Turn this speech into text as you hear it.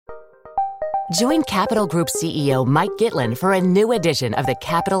Join Capital Group CEO Mike Gitlin for a new edition of the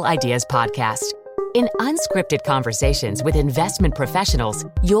Capital Ideas Podcast. In unscripted conversations with investment professionals,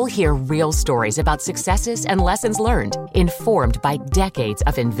 you'll hear real stories about successes and lessons learned, informed by decades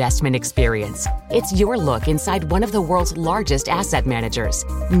of investment experience. It's your look inside one of the world's largest asset managers.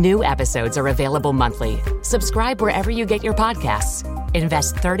 New episodes are available monthly. Subscribe wherever you get your podcasts.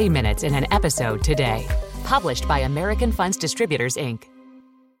 Invest 30 minutes in an episode today. Published by American Funds Distributors, Inc.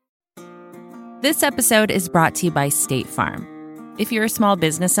 This episode is brought to you by State Farm. If you're a small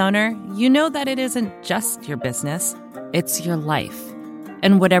business owner, you know that it isn't just your business, it's your life.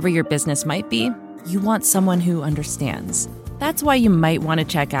 And whatever your business might be, you want someone who understands. That's why you might want to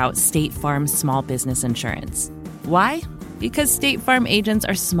check out State Farm Small Business Insurance. Why? Because State Farm agents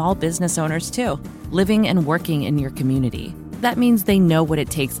are small business owners too, living and working in your community. That means they know what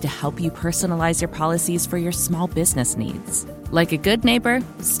it takes to help you personalize your policies for your small business needs. Like a good neighbor,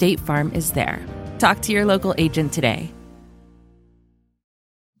 State Farm is there. Talk to your local agent today.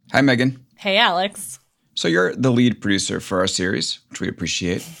 Hi, Megan. Hey, Alex. So you're the lead producer for our series, which we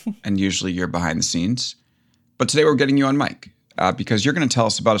appreciate, and usually you're behind the scenes. But today we're getting you on mic because you're going to tell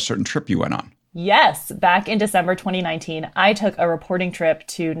us about a certain trip you went on. Yes, back in December 2019, I took a reporting trip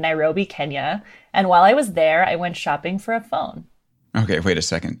to Nairobi, Kenya. And while I was there, I went shopping for a phone. Okay, wait a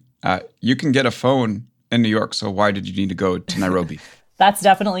second. You can get a phone in New York, so why did you need to go to Nairobi? That's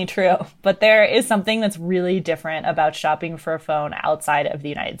definitely true. But there is something that's really different about shopping for a phone outside of the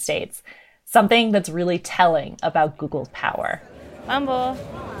United States. Something that's really telling about Google's power. Mambo.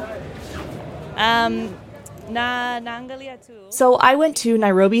 So I went to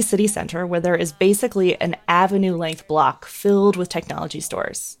Nairobi City Center, where there is basically an avenue-length block filled with technology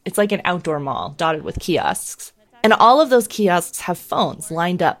stores. It's like an outdoor mall dotted with kiosks. And all of those kiosks have phones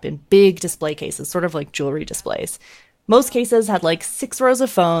lined up in big display cases, sort of like jewelry displays. Most cases had like 6 rows of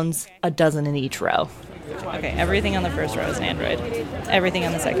phones, a dozen in each row. Okay, everything on the first row is an Android. Everything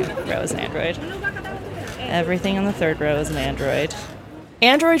on the second row is an Android. Everything on the third row is an Android.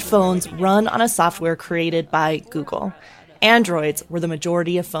 Android phones run on a software created by Google. Androids were the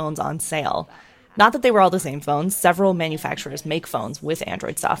majority of phones on sale. Not that they were all the same phones. Several manufacturers make phones with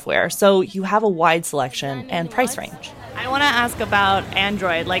Android software, so you have a wide selection and price range. I want to ask about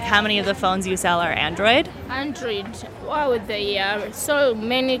Android. Like, how many of the phones you sell are Android? Android, wow, they are so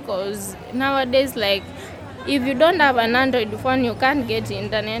many because nowadays, like, if you don't have an Android phone, you can't get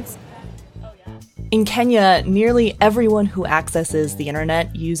internet. In Kenya, nearly everyone who accesses the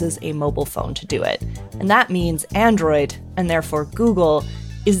internet uses a mobile phone to do it. And that means Android, and therefore Google,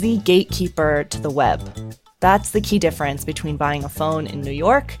 is the gatekeeper to the web. That's the key difference between buying a phone in New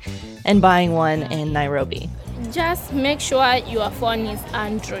York and buying one in Nairobi. Just make sure your phone is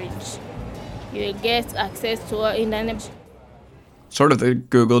Android. You'll get access to internet. Sort of the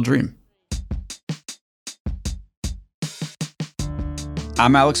Google dream.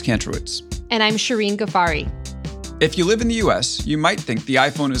 I'm Alex Kantrowitz. And I'm Shireen Ghaffari. If you live in the US, you might think the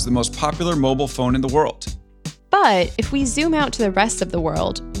iPhone is the most popular mobile phone in the world. But if we zoom out to the rest of the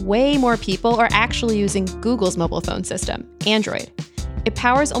world, way more people are actually using Google's mobile phone system, Android. It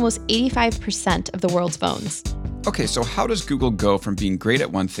powers almost 85% of the world's phones. Okay, so how does Google go from being great at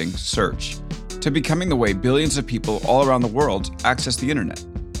one thing, search, to becoming the way billions of people all around the world access the internet?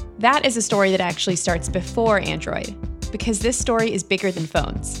 That is a story that actually starts before Android, because this story is bigger than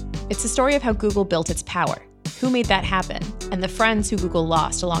phones. It's the story of how Google built its power, who made that happen, and the friends who Google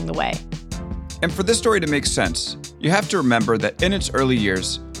lost along the way. And for this story to make sense, you have to remember that in its early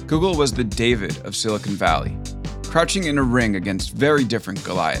years, Google was the David of Silicon Valley, crouching in a ring against very different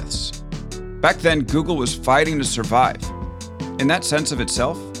Goliaths. Back then, Google was fighting to survive. And that sense of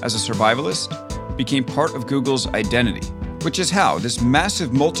itself, as a survivalist, became part of Google's identity, which is how this massive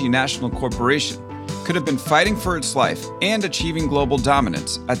multinational corporation could have been fighting for its life and achieving global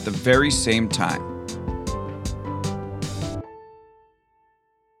dominance at the very same time.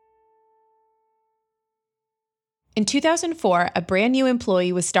 In 2004, a brand new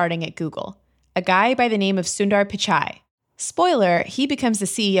employee was starting at Google, a guy by the name of Sundar Pichai. Spoiler, he becomes the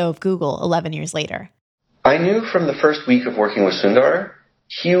CEO of Google 11 years later. I knew from the first week of working with Sundar,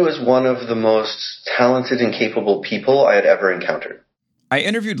 he was one of the most talented and capable people I had ever encountered. I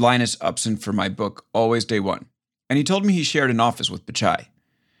interviewed Linus Upson for my book, Always Day One, and he told me he shared an office with Pichai.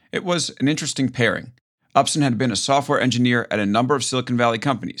 It was an interesting pairing. Upson had been a software engineer at a number of Silicon Valley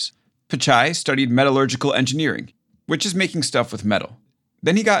companies. Pichai studied metallurgical engineering, which is making stuff with metal.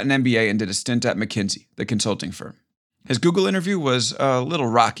 Then he got an MBA and did a stint at McKinsey, the consulting firm. His Google interview was a little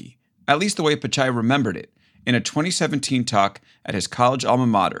rocky, at least the way Pichai remembered it, in a 2017 talk at his college alma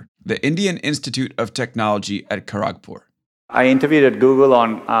mater, the Indian Institute of Technology at Kharagpur. I interviewed at Google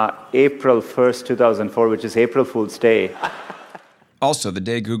on April 1st, 2004, which is April Fool's Day. Also the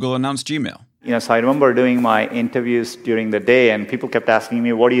day Google announced Gmail. So I remember doing my interviews during the day, and people kept asking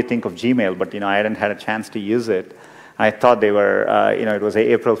me, what do you think of Gmail? But, I hadn't had a chance to use it. I thought they were, it was an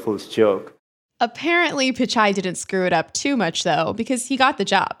April Fool's joke. Apparently, Pichai didn't screw it up too much, though, because he got the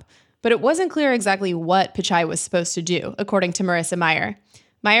job. But it wasn't clear exactly what Pichai was supposed to do, according to Marissa Mayer.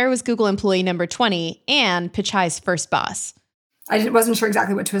 Mayer was Google employee number 20 and Pichai's first boss. I wasn't sure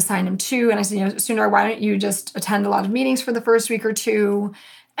exactly what to assign him to. And I said, Sundar, why don't you just attend a lot of meetings for the first week or two,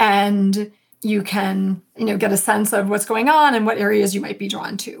 and you can, get a sense of what's going on and what areas you might be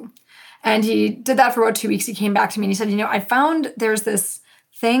drawn to. And he did that for about 2 weeks. He came back to me and he said, I found there's this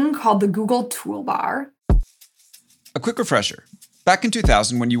thing called the Google Toolbar. A quick refresher. Back in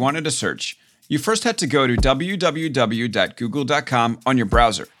 2000, when you wanted to search, you first had to go to www.google.com on your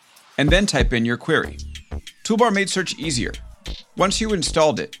browser, and then type in your query. Toolbar made search easier. Once you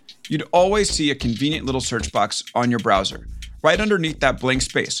installed it, you'd always see a convenient little search box on your browser, right underneath that blank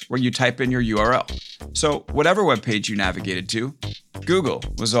space where you type in your URL. So whatever web page you navigated to, Google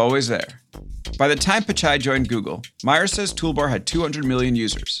was always there. By the time Pichai joined Google, Mayer says Toolbar had 200 million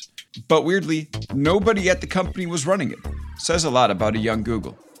users. But weirdly, nobody at the company was running it. Says a lot about a young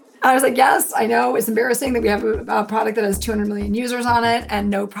Google. I was like, yes, I know it's embarrassing that we have a product that has 200 million users on it and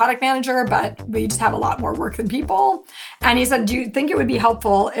no product manager, but we just have a lot more work than people. And he said, do you think it would be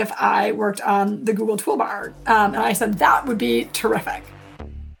helpful if I worked on the Google Toolbar? And I said, that would be terrific.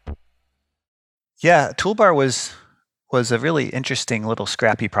 Yeah, Toolbar was a really interesting little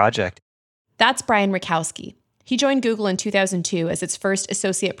scrappy project. That's Brian Rakowski. He joined Google in 2002 as its first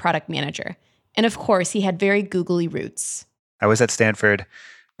associate product manager. And of course, he had very googly roots. I was at Stanford.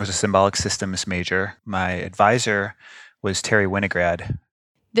 I was a symbolic systems major. My advisor was Terry Winograd.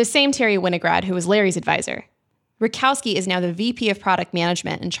 The same Terry Winograd who was Larry's advisor. Rakowski is now the VP of product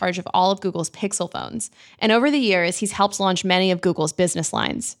management in charge of all of Google's Pixel phones. And over the years, he's helped launch many of Google's business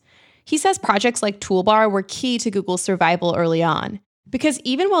lines. He says projects like Toolbar were key to Google's survival early on. Because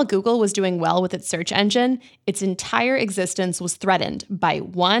even while Google was doing well with its search engine, its entire existence was threatened by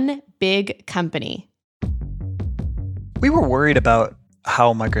one big company. We were worried about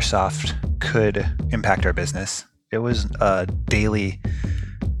how Microsoft could impact our business. It was a daily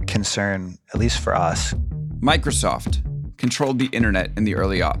concern, at least for us. Microsoft controlled the internet in the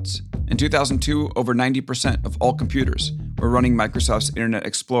early aughts. In 2002, over 90% of all computers were running Microsoft's Internet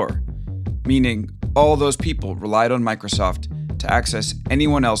Explorer, meaning all those people relied on Microsoft to access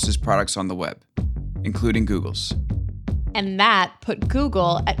anyone else's products on the web, including Google's. And that put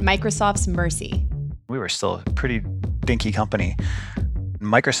Google at Microsoft's mercy. We were still a pretty dinky company.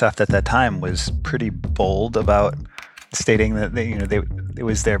 Microsoft at that time was pretty bold about stating that it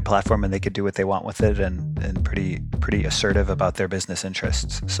was their platform and they could do what they want with it, and pretty assertive about their business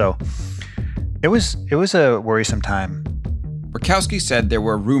interests. So it was a worrisome time. Rakowski said there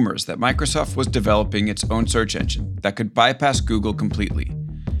were rumors that Microsoft was developing its own search engine that could bypass Google completely.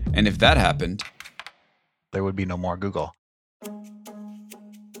 And if that happened, there would be no more Google.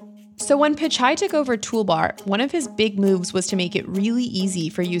 So when Pichai took over Toolbar, one of his big moves was to make it really easy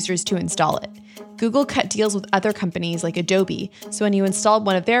for users to install it. Google cut deals with other companies like Adobe, so when you installed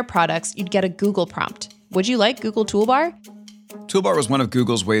one of their products, you'd get a Google prompt. Would you like Google Toolbar? Toolbar was one of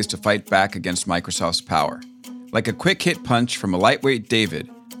Google's ways to fight back against Microsoft's power, like a quick hit punch from a lightweight David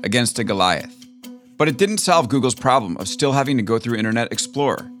against a Goliath. But it didn't solve Google's problem of still having to go through Internet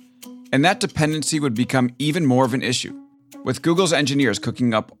Explorer. And that dependency would become even more of an issue, with Google's engineers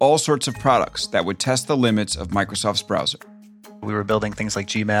cooking up all sorts of products that would test the limits of Microsoft's browser. We were building things like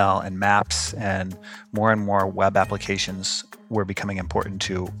Gmail and Maps, and more web applications were becoming important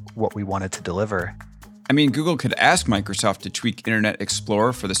to what we wanted to deliver. I mean, Google could ask Microsoft to tweak Internet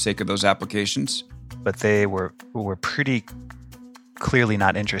Explorer for the sake of those applications. But they were pretty clearly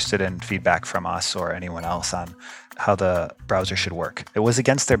not interested in feedback from us or anyone else on how the browser should work. It was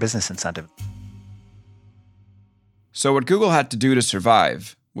against their business incentive. So what Google had to do to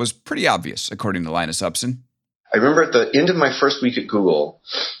survive was pretty obvious, according to Linus Upson. I remember at the end of my first week at Google,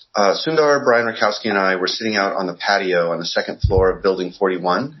 Sundar, Brian Rakowski, and I were sitting out on the patio on the second floor of Building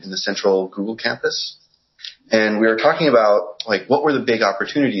 41 in the central Google campus. And we were talking about, what were the big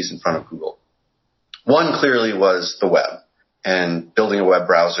opportunities in front of Google? One clearly was the web and building a web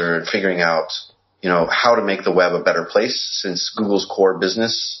browser and figuring out, how to make the web a better place, since Google's core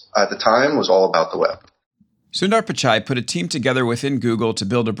business at the time was all about the web. Sundar Pichai put a team together within Google to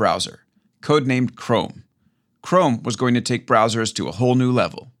build a browser, codenamed Chrome. Chrome was going to take browsers to a whole new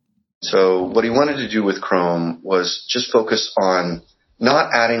level. So what he wanted to do with Chrome was just focus on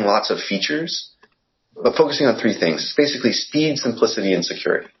not adding lots of features, but focusing on three things. It's basically speed, simplicity, and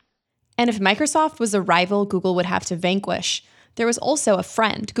security. And if Microsoft was a rival Google would have to vanquish, there was also a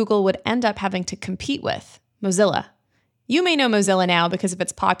friend Google would end up having to compete with, Mozilla. You may know Mozilla now because of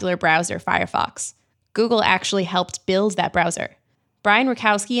its popular browser, Firefox. Google actually helped build that browser. Brian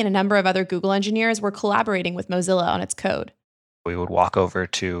Rakowski and a number of other Google engineers were collaborating with Mozilla on its code. We would walk over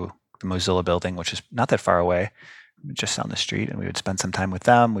to the Mozilla building, which is not that far away, just down the street, and we would spend some time with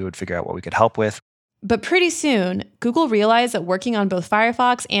them. We would figure out what we could help with. But pretty soon, Google realized that working on both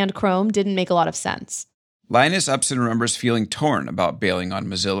Firefox and Chrome didn't make a lot of sense. Linus Upson remembers feeling torn about bailing on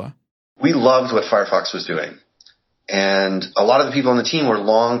Mozilla. We loved what Firefox was doing. And a lot of the people on the team were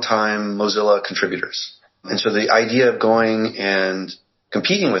longtime Mozilla contributors. And so the idea of going and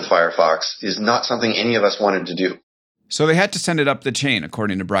competing with Firefox is not something any of us wanted to do. So they had to send it up the chain,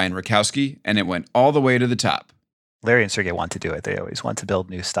 according to Brian Rakowski, and it went all the way to the top. Larry and Sergey want to do it. They always want to build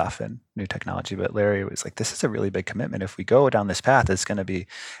new stuff and new technology. But Larry was like, this is a really big commitment. If we go down this path, it's going to be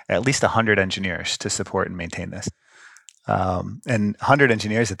at least 100 engineers to support and maintain this. And 100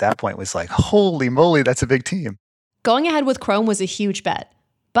 engineers at that point was like, holy moly, that's a big team. Going ahead with Chrome was a huge bet.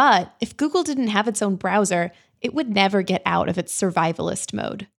 But if Google didn't have its own browser, it would never get out of its survivalist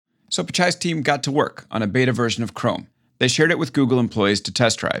mode. So Pichai's team got to work on a beta version of Chrome. They shared it with Google employees to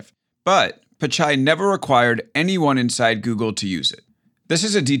test drive. But Pichai never required anyone inside Google to use it. This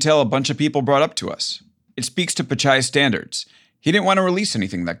is a detail a bunch of people brought up to us. It speaks to Pichai's standards. He didn't want to release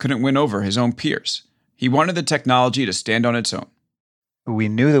anything that couldn't win over his own peers. He wanted the technology to stand on its own. We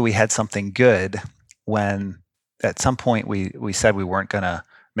knew that we had something good when at some point we said we weren't going to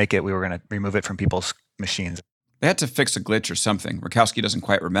make it. We were going to remove it from people's machines. They had to fix a glitch or something. Rakowski doesn't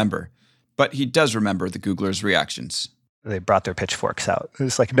quite remember. But he does remember the Googlers' reactions. They brought their pitchforks out. It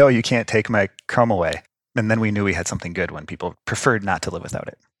was like, no, you can't take my Chrome away. And then we knew we had something good when people preferred not to live without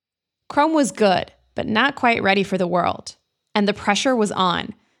it. Chrome was good, but not quite ready for the world. And the pressure was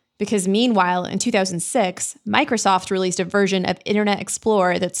on. Because meanwhile, in 2006, Microsoft released a version of Internet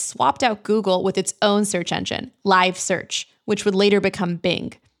Explorer that swapped out Google with its own search engine, Live Search, which would later become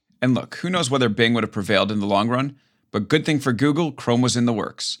Bing. And look, who knows whether Bing would have prevailed in the long run? But good thing for Google, Chrome was in the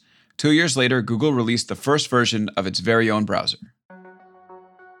works. 2 years later, Google released the first version of its very own browser.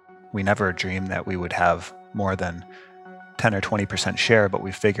 We never dreamed that we would have more than 10 or 20% share, but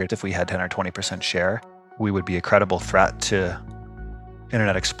we figured if we had 10 or 20% share, we would be a credible threat to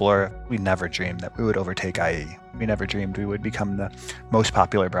Internet Explorer. We never dreamed that we would overtake IE. We never dreamed we would become the most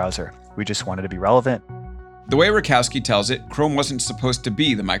popular browser. We just wanted to be relevant. The way Rakowski tells it, Chrome wasn't supposed to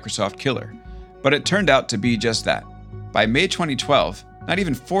be the Microsoft killer. But it turned out to be just that. By May 2012, not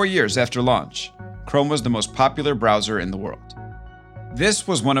even 4 years after launch, Chrome was the most popular browser in the world. This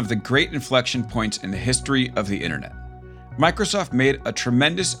was one of the great inflection points in the history of the internet. Microsoft made a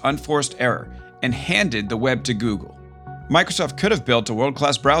tremendous unforced error and handed the web to Google. Microsoft could have built a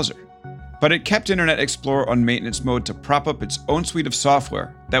world-class browser, but it kept Internet Explorer on maintenance mode to prop up its own suite of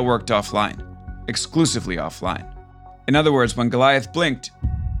software that worked offline, exclusively offline. In other words, when Goliath blinked,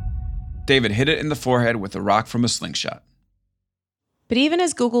 David hit it in the forehead with a rock from a slingshot. But even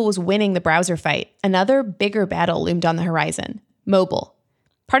as Google was winning the browser fight, another bigger battle loomed on the horizon: mobile.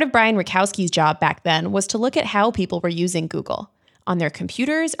 Part of Brian Rakowski's job back then was to look at how people were using Google, on their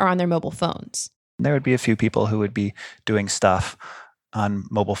computers or on their mobile phones. There would be a few people who would be doing stuff on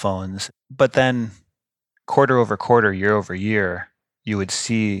mobile phones, but then quarter over quarter, year over year, you would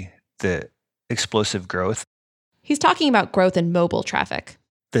see the explosive growth. He's talking about growth in mobile traffic.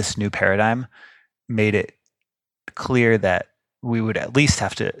 This new paradigm made it clear that we would at least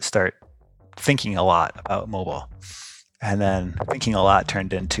have to start thinking a lot about mobile. And then thinking a lot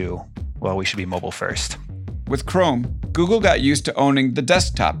turned into, well, we should be mobile first. With Chrome, Google got used to owning the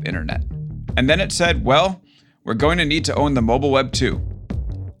desktop internet. And then it said, well, we're going to need to own the mobile web too.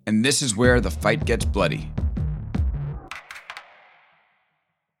 And this is where the fight gets bloody.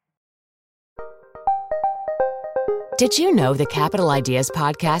 Did you know the Capital Ideas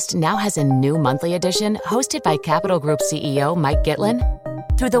podcast now has a new monthly edition hosted by Capital Group CEO Mike Gitlin?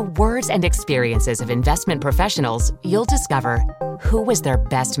 Through the words and experiences of investment professionals, you'll discover who was their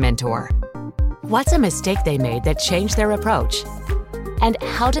best mentor, what's a mistake they made that changed their approach, and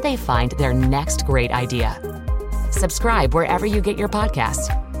how do they find their next great idea. Subscribe wherever you get your podcasts.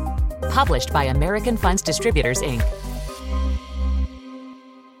 Published by American Funds Distributors, Inc.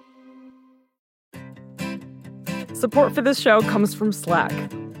 Support for this show comes from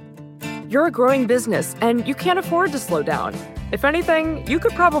Slack. You're a growing business, and you can't afford to slow down. If anything, you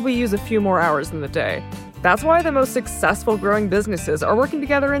could probably use a few more hours in the day. That's why the most successful growing businesses are working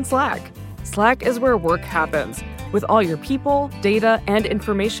together in Slack. Slack is where work happens, with all your people, data, and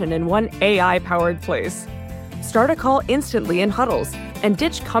information in one AI-powered place. Start a call instantly in huddles and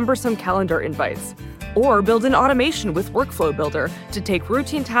ditch cumbersome calendar invites. Or build an automation with Workflow Builder to take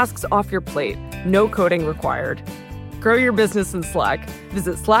routine tasks off your plate. No coding required. Grow your business in Slack.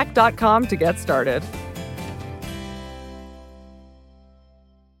 Visit slack.com to get started.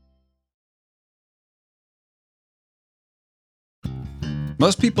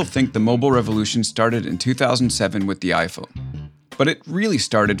 Most people think the mobile revolution started in 2007 with the iPhone, but it really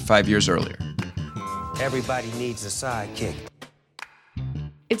started 5 years earlier. Everybody needs a sidekick.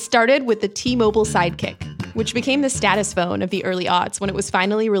 It started with the T-Mobile Sidekick, which became the status phone of the early aughts when it was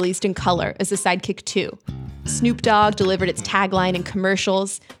finally released in color as the Sidekick 2. Snoop Dogg delivered its tagline in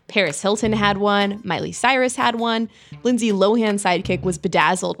commercials, Paris Hilton had one, Miley Cyrus had one, Lindsay Lohan's Sidekick was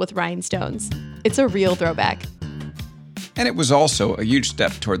bedazzled with rhinestones. It's a real throwback. And it was also a huge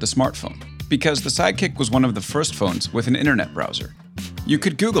step toward the smartphone, because the Sidekick was one of the first phones with an internet browser. You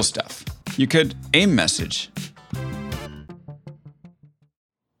could Google stuff. You could AIM message.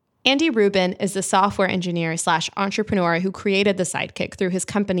 Andy Rubin is the software engineer / entrepreneur who created the Sidekick through his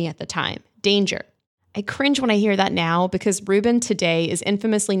company at the time, Danger. I cringe when I hear that now because Rubin today is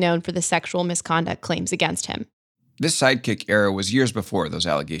infamously known for the sexual misconduct claims against him. This Sidekick era was years before those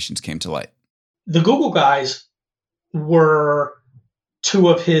allegations came to light. The Google guys were two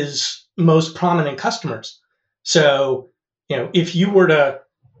of his most prominent customers. So, if you were to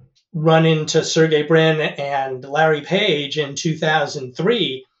run into Sergey Brin and Larry Page in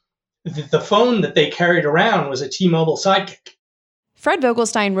 2003, the phone that they carried around was a T-Mobile Sidekick. Fred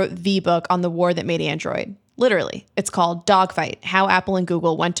Vogelstein wrote the book on the war that made Android. Literally, it's called Dogfight: How Apple and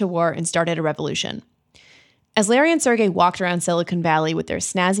Google Went to War and Started a Revolution. As Larry and Sergey walked around Silicon Valley with their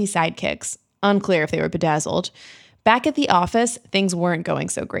snazzy sidekicks, unclear if they were bedazzled, back at the office, things weren't going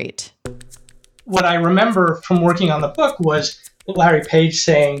so great. What I remember from working on the book was Larry Page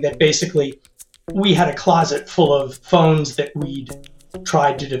saying that basically we had a closet full of phones that we'd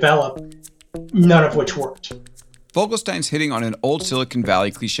tried to develop, none of which worked. Vogelstein's hitting on an old Silicon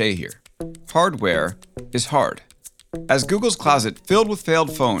Valley cliche here. Hardware is hard. As Google's closet filled with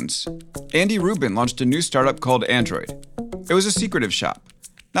failed phones, Andy Rubin launched a new startup called Android. It was a secretive shop.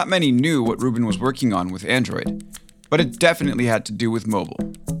 Not many knew what Rubin was working on with Android, but it definitely had to do with mobile.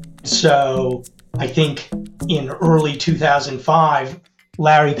 So I think in early 2005,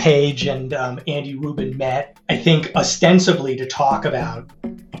 Larry Page and Andy Rubin met, I think ostensibly to talk about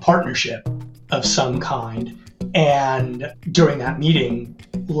a partnership of some kind. And during that meeting,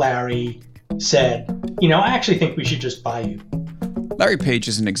 Larry said, I actually think we should just buy you. Larry Page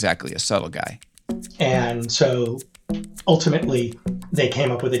isn't exactly a subtle guy. And so ultimately, they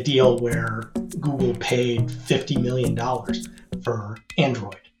came up with a deal where Google paid $50 million for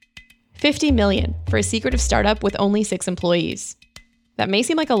Android. $50 million for a secretive startup with only 6 employees. That may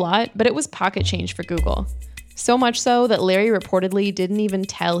seem like a lot, but it was pocket change for Google. So much so that Larry reportedly didn't even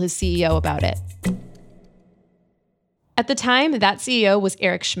tell his CEO about it. At the time, that CEO was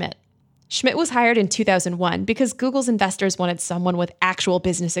Eric Schmidt. Schmidt was hired in 2001 because Google's investors wanted someone with actual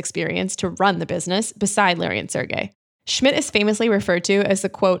business experience to run the business beside Larry and Sergey. Schmidt is famously referred to as the,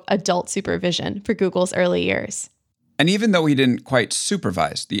 quote, adult supervision for Google's early years. And even though he didn't quite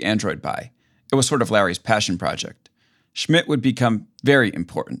supervise the Android buy, it was sort of Larry's passion project, Schmidt would become very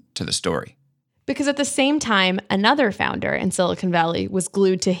important to the story. Because at the same time, another founder in Silicon Valley was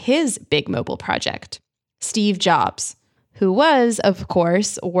glued to his big mobile project, Steve Jobs, who was, of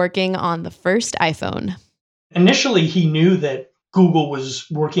course, working on the first iPhone. Initially, he knew that Google was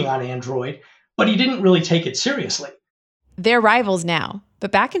working on Android, but he didn't really take it seriously. They're rivals now,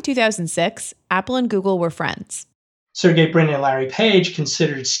 but back in 2006, Apple and Google were friends. Sergey Brin and Larry Page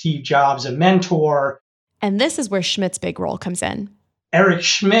considered Steve Jobs a mentor. And this is where Schmidt's big role comes in. Eric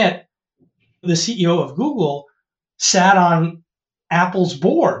Schmidt, the CEO of Google, sat on Apple's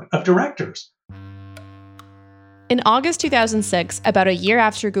board of directors. In August 2006, about a year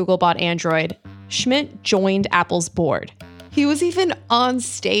after Google bought Android, Schmidt joined Apple's board. He was even on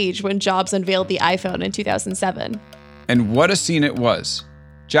stage when Jobs unveiled the iPhone in 2007. And what a scene it was.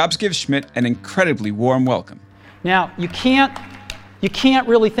 Jobs gives Schmidt an incredibly warm welcome. Now, you can't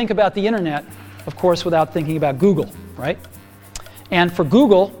really think about the internet, of course, without thinking about Google, right? And for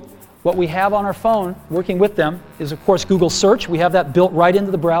Google, what we have on our phone, working with them, is of course Google Search. We have that built right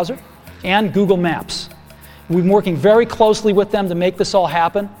into the browser, and Google Maps. We've been working very closely with them to make this all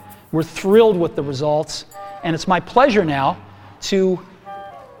happen. We're thrilled with the results, and it's my pleasure now to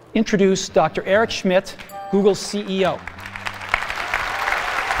introduce Dr. Eric Schmidt, Google's CEO.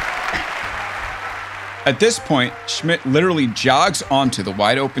 At this point, Schmidt literally jogs onto the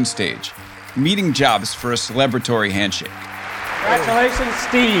wide open stage, meeting Jobs for a celebratory handshake. Congratulations,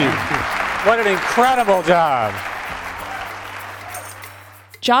 Steve. What an incredible job.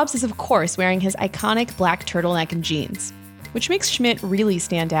 Jobs is, of course, wearing his iconic black turtleneck and jeans, which makes Schmidt really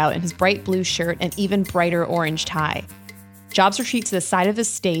stand out in his bright blue shirt and even brighter orange tie. Jobs retreats to the side of the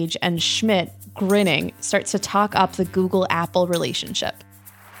stage, and Schmidt, grinning, starts to talk up the Google-Apple relationship.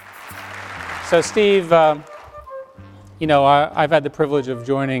 So, Steve, I've had the privilege of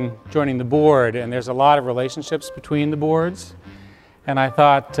joining the board, and there's a lot of relationships between the boards. And I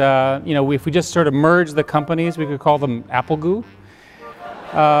thought, if we just sort of merge the companies, we could call them Apple Goo.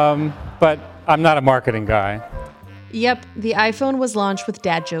 But I'm not a marketing guy. Yep, the iPhone was launched with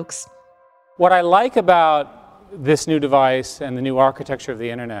dad jokes. What I like about this new device and the new architecture of the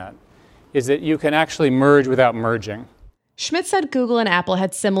internet is that you can actually merge without merging. Schmidt said Google and Apple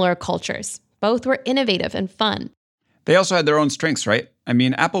had similar cultures. Both were innovative and fun. They also had their own strengths, right? I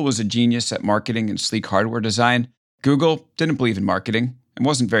mean, Apple was a genius at marketing and sleek hardware design. Google didn't believe in marketing and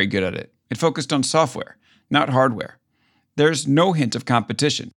wasn't very good at it. It focused on software, not hardware. There's no hint of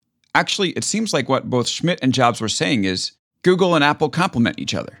competition. Actually, it seems like what both Schmidt and Jobs were saying is Google and Apple complement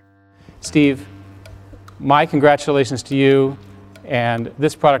each other. Steve, my congratulations to you, and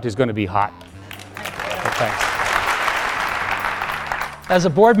this product is going to be hot. Thanks. As a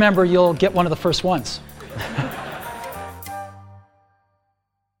board member, you'll get one of the first ones.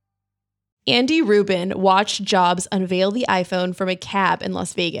 Andy Rubin watched Jobs unveil the iPhone from a cab in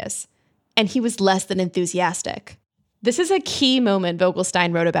Las Vegas, and he was less than enthusiastic. This is a key moment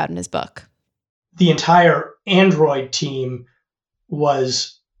Vogelstein wrote about in his book. The entire Android team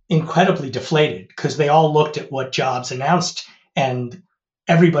was incredibly deflated because they all looked at what Jobs announced, and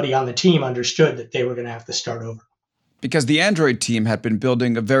everybody on the team understood that they were going to have to start over. Because the Android team had been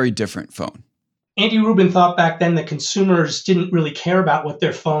building a very different phone. Andy Rubin thought back then that consumers didn't really care about what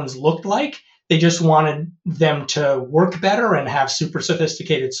their phones looked like. They just wanted them to work better and have super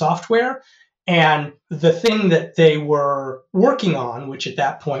sophisticated software. And the thing that they were working on, which at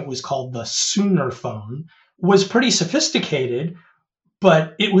that point was called the Sooner phone, was pretty sophisticated,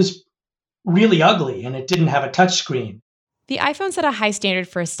 but it was really ugly and it didn't have a touchscreen. The iPhone set a high standard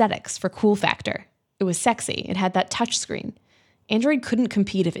for aesthetics, for cool factor. It was sexy. It had that touchscreen. Android couldn't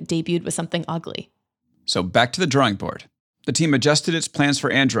compete if it debuted with something ugly. So back to the drawing board. The team adjusted its plans for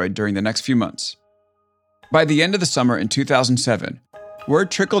Android during the next few months. By the end of the summer in 2007,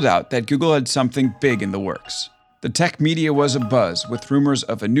 word trickled out that Google had something big in the works. The tech media was abuzz with rumors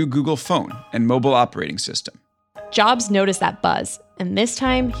of a new Google phone and mobile operating system. Jobs noticed that buzz, and this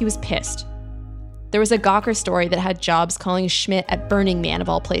time he was pissed. There was a Gawker story that had Jobs calling Schmidt at Burning Man of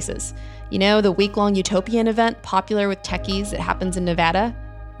all places. You know, the week-long Utopian event popular with techies that happens in Nevada?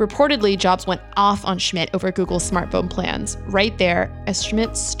 Reportedly, Jobs went off on Schmidt over Google's smartphone plans, right there as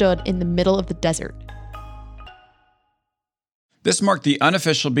Schmidt stood in the middle of the desert. This marked the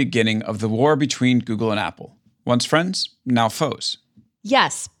unofficial beginning of the war between Google and Apple. Once friends, now foes.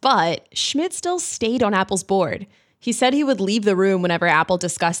 Yes, but Schmidt still stayed on Apple's board. He said he would leave the room whenever Apple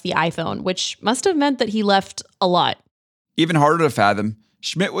discussed the iPhone, which must have meant that he left a lot. Even harder to fathom,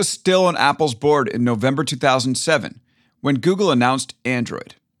 Schmidt was still on Apple's board in November 2007, when Google announced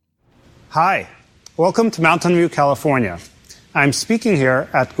Android. Hi, welcome to Mountain View, California. I'm speaking here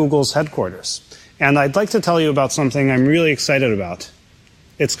at Google's headquarters, and I'd like to tell you about something I'm really excited about.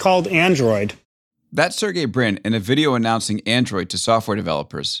 It's called Android. That's Sergey Brin in a video announcing Android to software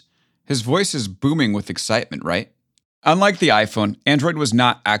developers. His voice is booming with excitement, right? Unlike the iPhone, Android was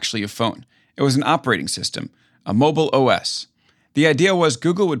not actually a phone. It was an operating system, a mobile OS. The idea was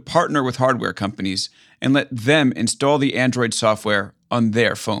Google would partner with hardware companies and let them install the Android software on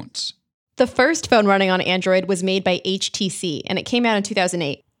their phones. The first phone running on Android was made by HTC, and it came out in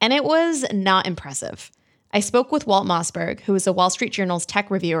 2008. And it was not impressive. I spoke with Walt Mossberg, who was a Wall Street Journal's tech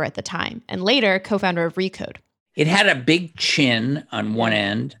reviewer at the time, and later co-founder of Recode. It had a big chin on one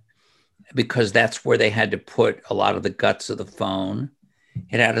end, because that's where they had to put a lot of the guts of the phone.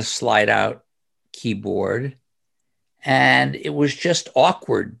 It had a slide-out keyboard, and it was just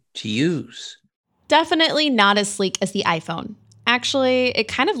awkward to use. Definitely not as sleek as the iPhone. Actually, it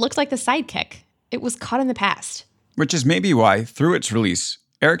kind of looked like the Sidekick. It was caught in the past. Which is maybe why, through its release,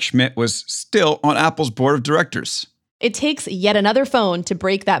 Eric Schmidt was still on Apple's board of directors. It takes yet another phone to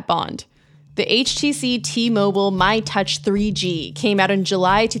break that bond. The HTC T-Mobile MyTouch 3G came out in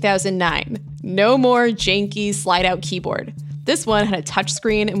July 2009. No more janky slide-out keyboard. This one had a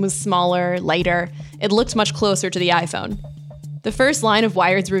touchscreen and was smaller, lighter. It looked much closer to the iPhone. The first line of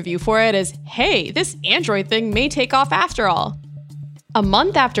Wired's review for it is, "Hey, this Android thing may take off after all." A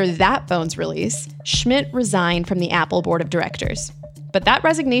month after that phone's release, Schmidt resigned from the Apple board of directors. But that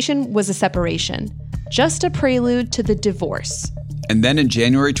resignation was a separation, just a prelude to the divorce. And then in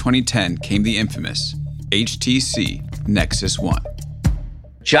January 2010 came the infamous HTC Nexus 1.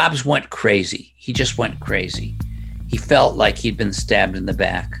 Jobs went crazy. He just went crazy. He felt like he'd been stabbed in the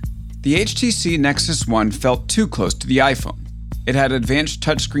back. The HTC Nexus 1 felt too close to the iPhone. It had advanced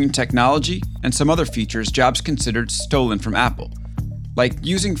touchscreen technology and some other features Jobs considered stolen from Apple, like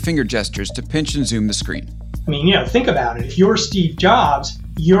using finger gestures to pinch and zoom the screen. I mean, think about it. If you're Steve Jobs,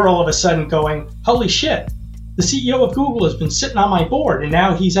 you're all of a sudden going, holy shit, the CEO of Google has been sitting on my board, and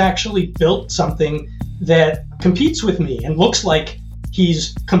now he's actually built something that competes with me and looks like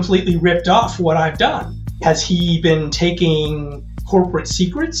he's completely ripped off what I've done. Has he been taking corporate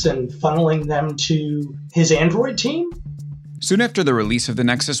secrets and funneling them to his Android team? Soon after the release of the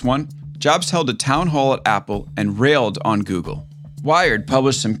Nexus 1, Jobs held a town hall at Apple and railed on Google. Wired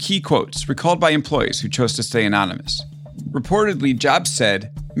published some key quotes recalled by employees who chose to stay anonymous. Reportedly, Jobs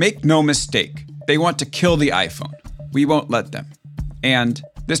said, "Make no mistake, they want to kill the iPhone. We won't let them." And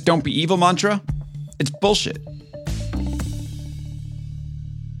this "don't be evil" mantra? It's bullshit.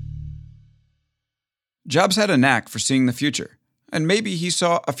 Jobs had a knack for seeing the future, and maybe he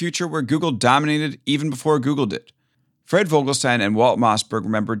saw a future where Google dominated even before Google did. Fred Vogelstein and Walt Mossberg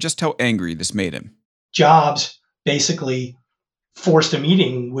remember just how angry this made him. Jobs basically forced a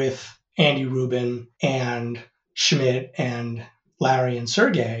meeting with Andy Rubin and Schmidt and Larry and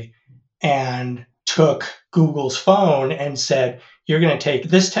Sergey and took Google's phone and said, you're going to take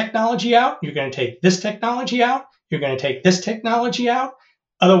this technology out, you're going to take this technology out, you're going to take this technology out,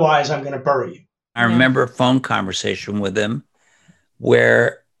 otherwise I'm going to bury you. I remember a phone conversation with him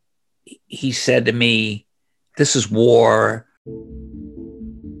where he said to me, "This is war."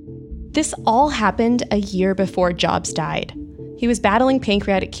 This all happened a year before Jobs died. He was battling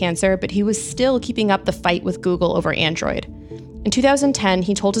pancreatic cancer, but he was still keeping up the fight with Google over Android. In 2010,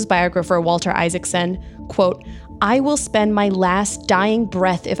 he told his biographer, Walter Isaacson, quote, "I will spend my last dying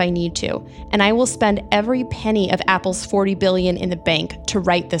breath if I need to, and I will spend every penny of Apple's $40 billion in the bank to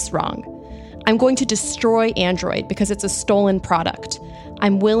right this wrong. I'm going to destroy Android because it's a stolen product.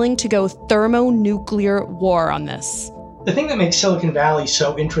 I'm willing to go thermonuclear war on this." The thing that makes Silicon Valley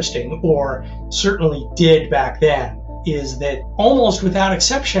so interesting, or certainly did back then, is that almost without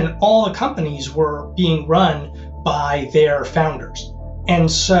exception, all the companies were being run by their founders.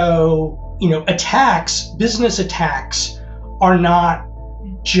 And so, attacks, business attacks, are not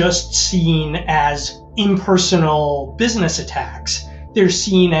just seen as impersonal business attacks. They're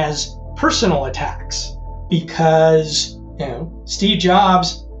seen as personal attacks because, Steve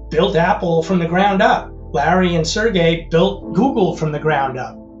Jobs built Apple from the ground up. Larry and Sergey built Google from the ground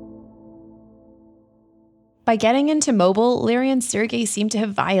up. By getting into mobile, Larry and Sergey seemed to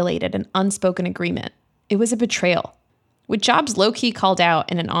have violated an unspoken agreement. It was a betrayal, which Jobs low-key called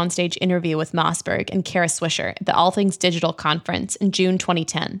out in an onstage interview with Mossberg and Kara Swisher at the All Things Digital conference in June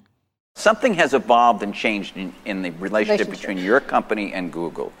 2010. Something has evolved and changed in the relationship between your company and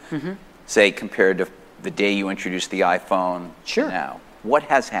Google, say, compared to the day you introduced the iPhone to now. What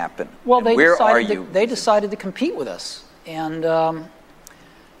has happened? Well, they decided to compete with us, and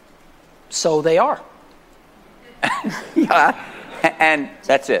so they are. Yeah, and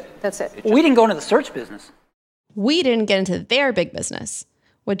that's it. That's it. We didn't go into the search business. We didn't get into their big business.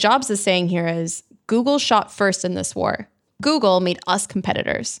 What Jobs is saying here is Google shot first in this war. Google made us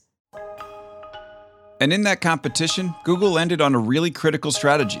competitors. And in that competition, Google landed on a really critical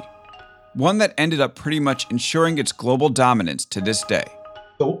strategy. One that ended up pretty much ensuring its global dominance to this day.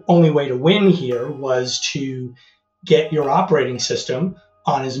 The only way to win here was to get your operating system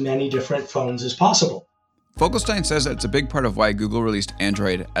on as many different phones as possible. Vogelstein says that's a big part of why Google released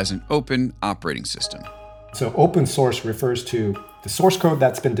Android as an open operating system. So open source refers to the source code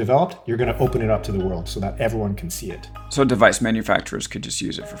that's been developed, you're going to open it up to the world so that everyone can see it. So device manufacturers could just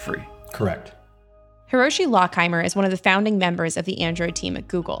use it for free. Correct. Hiroshi Lockheimer is one of the founding members of the Android team at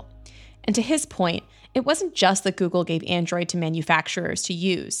Google. And to his point, it wasn't just that Google gave Android to manufacturers to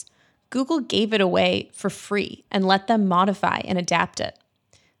use. Google gave it away for free and let them modify and adapt it.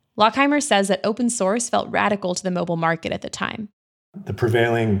 Lockheimer says that open source felt radical to the mobile market at the time. The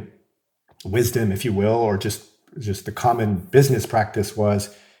prevailing wisdom, if you will, or just the common business practice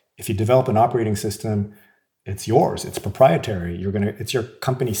was, if you develop an operating system, it's yours, it's proprietary, it's your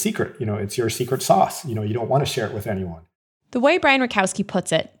company secret, it's your secret sauce, you don't want to share it with anyone. The way Brian Rakowski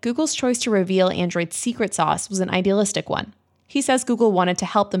puts it, Google's choice to reveal Android's secret sauce was an idealistic one. He says Google wanted to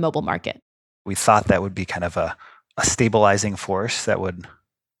help the mobile market. We thought that would be kind of a stabilizing force that would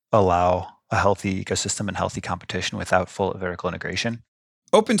allow a healthy ecosystem and healthy competition without full vertical integration.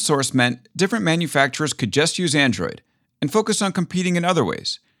 Open source meant different manufacturers could just use Android, and focus on competing in other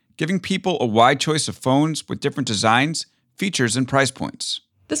ways, giving people a wide choice of phones with different designs, features, and price points.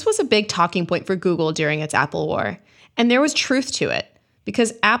 This was a big talking point for Google during its Apple war, and there was truth to it,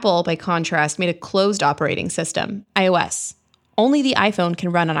 because Apple, by contrast, made a closed operating system, iOS. Only the iPhone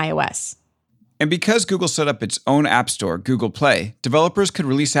can run on iOS. And because Google set up its own app store, Google Play, developers could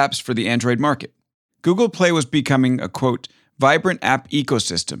release apps for the Android market. Google Play was becoming a, quote, vibrant app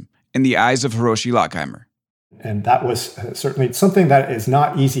ecosystem in the eyes of Hiroshi Lockheimer. And that was certainly something that is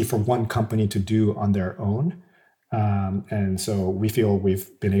not easy for one company to do on their own. And so we feel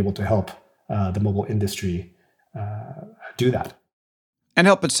we've been able to help the mobile industry do that. And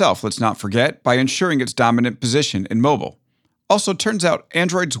help itself, let's not forget, by ensuring its dominant position in mobile. Also, turns out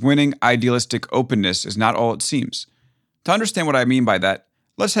Android's winning idealistic openness is not all it seems. To understand what I mean by that,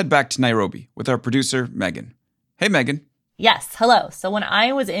 let's head back to Nairobi with our producer, Megan. Hey, Megan. Yes, hello. So when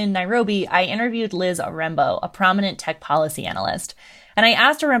I was in Nairobi, I interviewed Liz Arembo, a prominent tech policy analyst. And I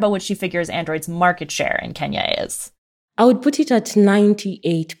asked Arembo what she figures Android's market share in Kenya is. I would put it at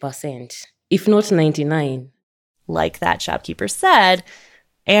 98%, if not 99%. Like that shopkeeper said,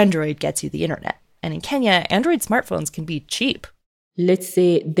 Android gets you the internet. And in Kenya, Android smartphones can be cheap. Let's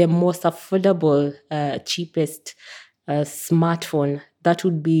say the most affordable, cheapest smartphone, that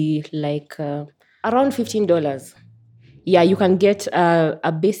would be like around $15. Yeah, you can get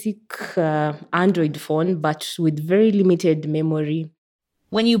a basic Android phone, but with very limited memory.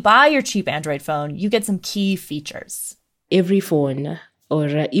 When you buy your cheap Android phone, you get some key features. Every phone, or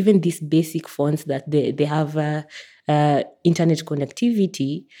even these basic phones that they have internet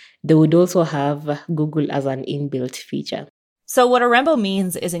connectivity, they would also have Google as an inbuilt feature. So what Arembo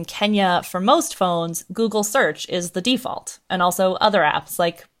means is in Kenya, for most phones, Google Search is the default, and also other apps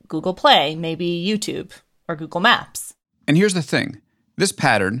like Google Play, maybe YouTube, or Google Maps. And here's the thing. This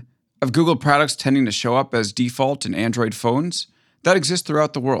pattern of Google products tending to show up as default in Android phones, that exists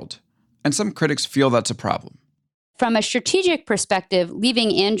throughout the world. And some critics feel that's a problem. From a strategic perspective,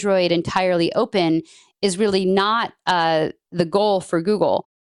 leaving Android entirely open is really not the goal for Google.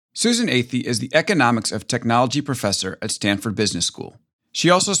 Susan Athey is the economics of technology professor at Stanford Business School. She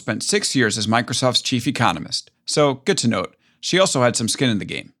also spent 6 years as Microsoft's chief economist. So, good to note, she also had some skin in the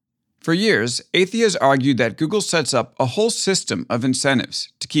game. For years, Athey has argued that Google sets up a whole system of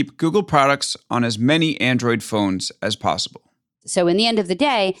incentives to keep Google products on as many Android phones as possible. So in the end of the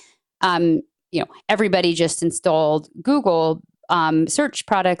day, everybody just installed Google search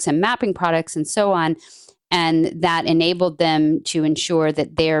products and mapping products and so on, and that enabled them to ensure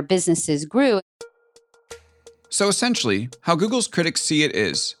that their businesses grew. So essentially, how Google's critics see it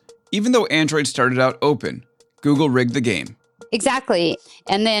is, even though Android started out open, Google rigged the game. Exactly.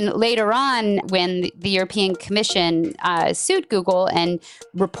 And then later on, when the European Commission sued Google and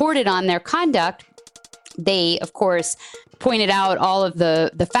reported on their conduct, they, of course, pointed out all of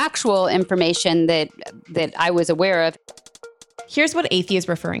the factual information that I was aware of. Here's what Athey is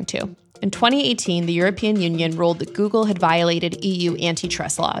referring to. In 2018, the European Union ruled that Google had violated EU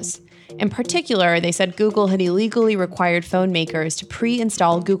antitrust laws. In particular, they said Google had illegally required phone makers to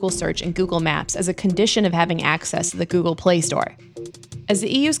pre-install Google Search and Google Maps as a condition of having access to the Google Play Store. As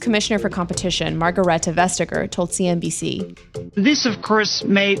the EU's Commissioner for Competition, Margareta Vestager, told CNBC, this, of course,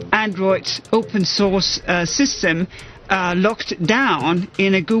 made Android's open source system locked down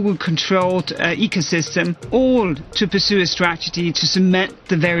in a Google-controlled ecosystem, all to pursue a strategy to cement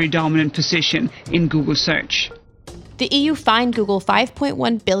the very dominant position in Google Search. The EU fined Google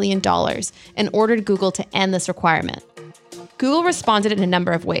 $5.1 billion and ordered Google to end this requirement. Google responded in a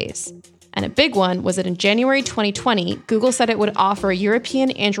number of ways. And a big one was that in January 2020, Google said it would offer European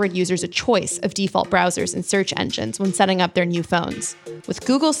Android users a choice of default browsers and search engines when setting up their new phones, with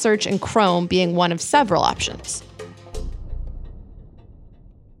Google Search and Chrome being one of several options.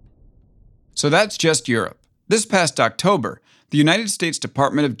 So that's just Europe. This past October, the United States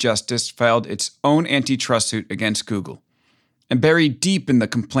Department of Justice filed its own antitrust suit against Google. And buried deep in the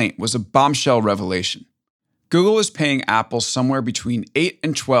complaint was a bombshell revelation. Google is paying Apple somewhere between $8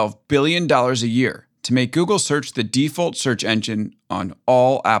 and $12 billion a year to make Google Search the default search engine on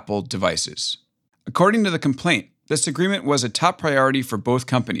all Apple devices. According to the complaint, this agreement was a top priority for both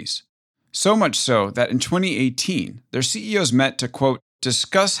companies. So much so that in 2018, their CEOs met to, quote,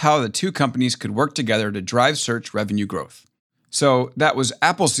 discuss how the two companies could work together to drive search revenue growth. So that was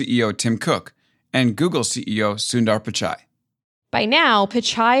Apple CEO Tim Cook and Google CEO Sundar Pichai. By now,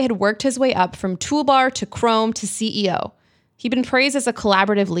 Pichai had worked his way up from toolbar to Chrome to CEO. He'd been praised as a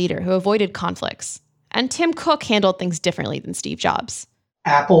collaborative leader who avoided conflicts. And Tim Cook handled things differently than Steve Jobs.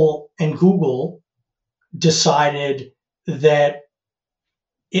 Apple and Google decided that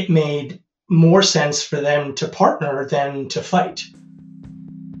it made more sense for them to partner than to fight.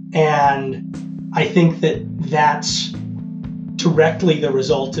 And I think that that's directly the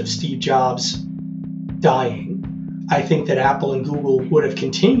result of Steve Jobs dying. I think that Apple and Google would have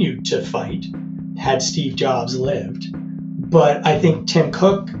continued to fight had Steve Jobs lived. But I think Tim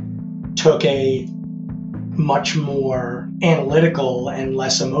Cook took a much more analytical and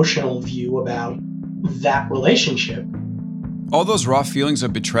less emotional view about that relationship. All those raw feelings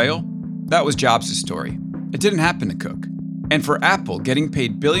of betrayal, that was Jobs' story. It didn't happen to Cook. And for Apple, getting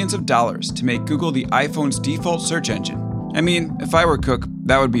paid billions of dollars to make Google the iPhone's default search engine, I mean, if I were Cook,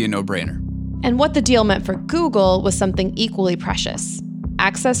 that would be a no-brainer. And what the deal meant for Google was something equally precious: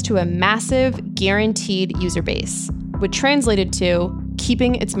 access to a massive, guaranteed user base, which translated to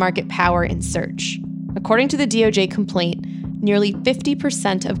keeping its market power in search. According to the DOJ complaint, nearly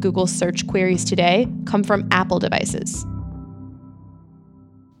 50% of Google's search queries today come from Apple devices.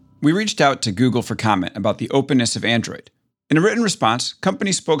 We reached out to Google for comment about the openness of Android. In a written response, company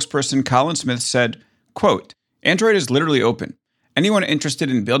spokesperson Colin Smith said, quote, "Android is literally open. Anyone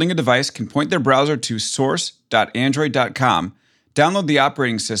interested in building a device can point their browser to source.android.com, download the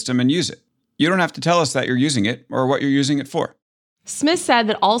operating system, and use it. You don't have to tell us that you're using it or what you're using it for." Smith said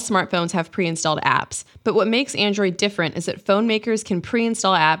that all smartphones have pre-installed apps, but what makes Android different is that phone makers can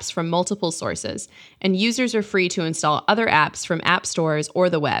pre-install apps from multiple sources, and users are free to install other apps from app stores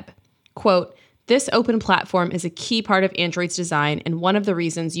or the web. Quote, "This open platform is a key part of Android's design and one of the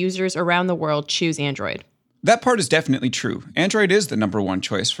reasons users around the world choose Android." That part is definitely true. Android is the number one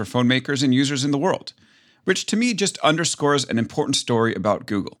choice for phone makers and users in the world, which to me just underscores an important story about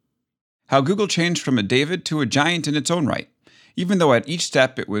Google. How Google changed from a David to a giant in its own right, even though at each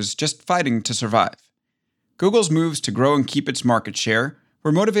step it was just fighting to survive. Google's moves to grow and keep its market share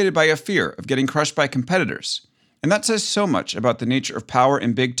were motivated by a fear of getting crushed by competitors, and that says so much about the nature of power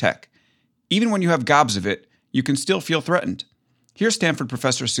in big tech. Even when you have gobs of it, you can still feel threatened. Here's Stanford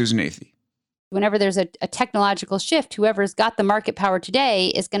professor Susan Athey. Whenever there's a technological shift, whoever's got the market power today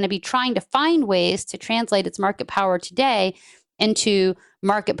is going to be trying to find ways to translate its market power today into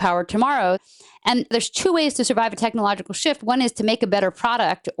market power tomorrow. And there's two ways to survive a technological shift. One is to make a better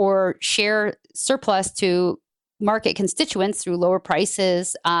product or share surplus to market constituents through lower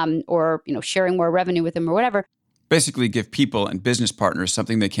prices, or sharing more revenue with them or whatever. Basically give people and business partners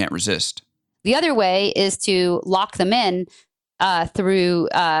something they can't resist. The other way is to lock them in through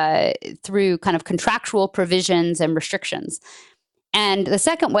kind of contractual provisions and restrictions. And the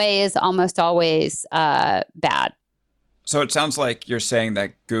second way is almost always bad. So it sounds like you're saying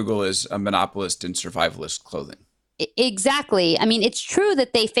that Google is a monopolist in survivalist clothing. Exactly. I mean, it's true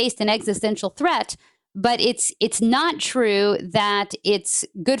that they faced an existential threat, but it's not true that it's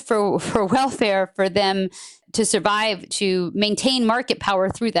good for welfare for them to survive, to maintain market power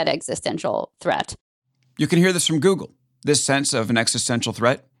through that existential threat. You can hear this from Google, this sense of an existential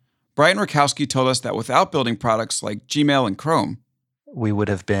threat. Brian Rakowski told us that without building products like Gmail and Chrome, we would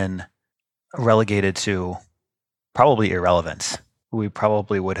have been relegated to probably irrelevance. We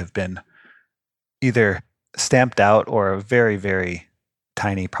probably would have been either stamped out or a very, very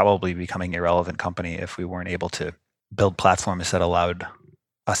tiny, probably becoming irrelevant company if we weren't able to build platforms that allowed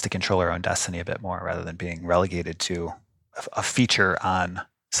us to control our own destiny a bit more rather than being relegated to a feature on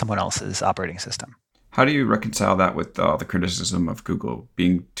someone else's operating system. How do you reconcile that with the criticism of Google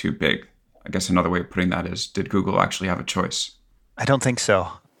being too big? I guess another way of putting that is, did Google actually have a choice? I don't think so.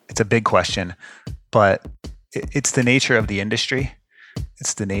 It's a big question, but it's the nature of the industry.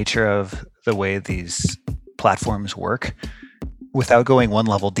 It's the nature of the way these platforms work. Without going one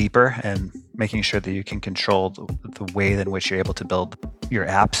level deeper and making sure that you can control the way in which you're able to build your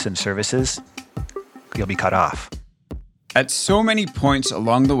apps and services, you'll be cut off. At so many points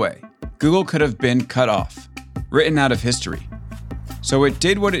along the way, Google could have been cut off, written out of history. So it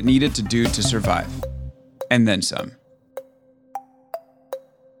did what it needed to do to survive, and then some.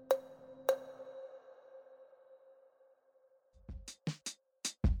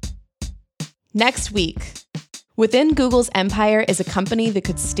 Next week, within Google's empire is a company that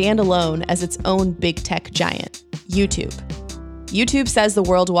could stand alone as its own big tech giant, YouTube. YouTube says the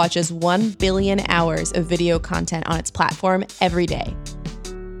world watches 1 billion hours of video content on its platform every day.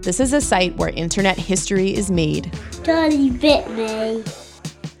 This is a site where internet history is made. Daddy bit me.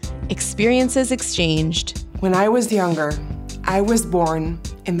 Experiences exchanged. When I was younger, I was born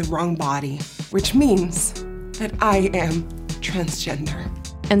in the wrong body, which means that I am transgender.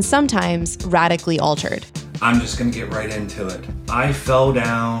 And sometimes radically altered. I'm just gonna get right into it. I fell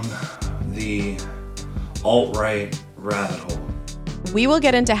down the alt-right rabbit hole. We will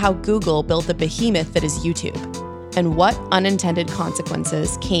get into how Google built the behemoth that is YouTube, and what unintended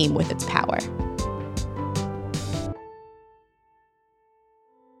consequences came with its power.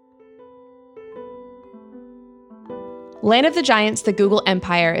 Land of the Giants, The Google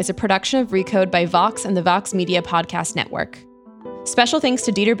Empire is a production of Recode by Vox and the Vox Media Podcast Network. Special thanks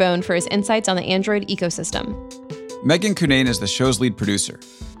to Dieter Bohn for his insights on the Android ecosystem. Megan Cunane is the show's lead producer.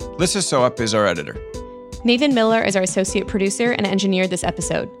 Lissa Soap is our editor. Nathan Miller is our associate producer and engineered this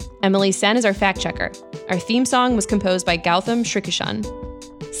episode. Emily Sen is our fact-checker. Our theme song was composed by Gautam Srikishan.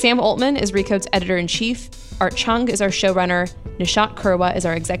 Sam Altman is Recode's editor-in-chief. Art Chung is our showrunner. Nishat Kurwa is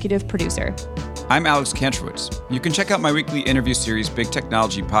our executive producer. I'm Alex Kantrowitz. You can check out my weekly interview series, Big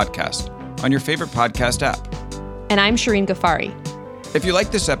Technology Podcast, on your favorite podcast app. And I'm Shireen Ghaffari. If you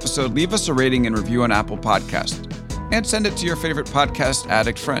like this episode, leave us a rating and review on Apple Podcasts. And send it to your favorite podcast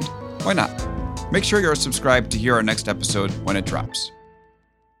addict friend. Why not? Make sure you're subscribed to hear our next episode when it drops.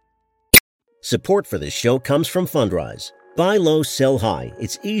 Support for this show comes from Fundrise. Buy low, sell high.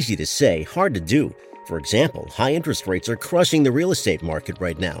 It's easy to say, hard to do. For example, high interest rates are crushing the real estate market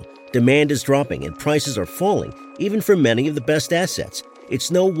right now. Demand is dropping and prices are falling, even for many of the best assets.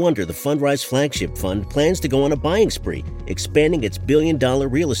 It's no wonder the Fundrise Flagship Fund plans to go on a buying spree, expanding its billion-dollar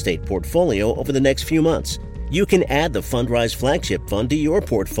real estate portfolio over the next few months. You can add the Fundrise Flagship Fund to your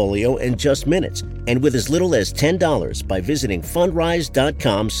portfolio in just minutes, and with as little as $10 by visiting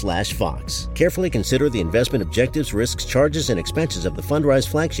fundrise.com/Fox. Carefully consider the investment objectives, risks, charges, and expenses of the Fundrise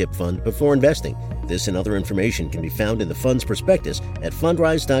Flagship Fund before investing. This and other information can be found in the fund's prospectus at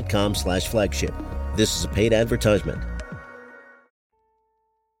fundrise.com/flagship. This is a paid advertisement.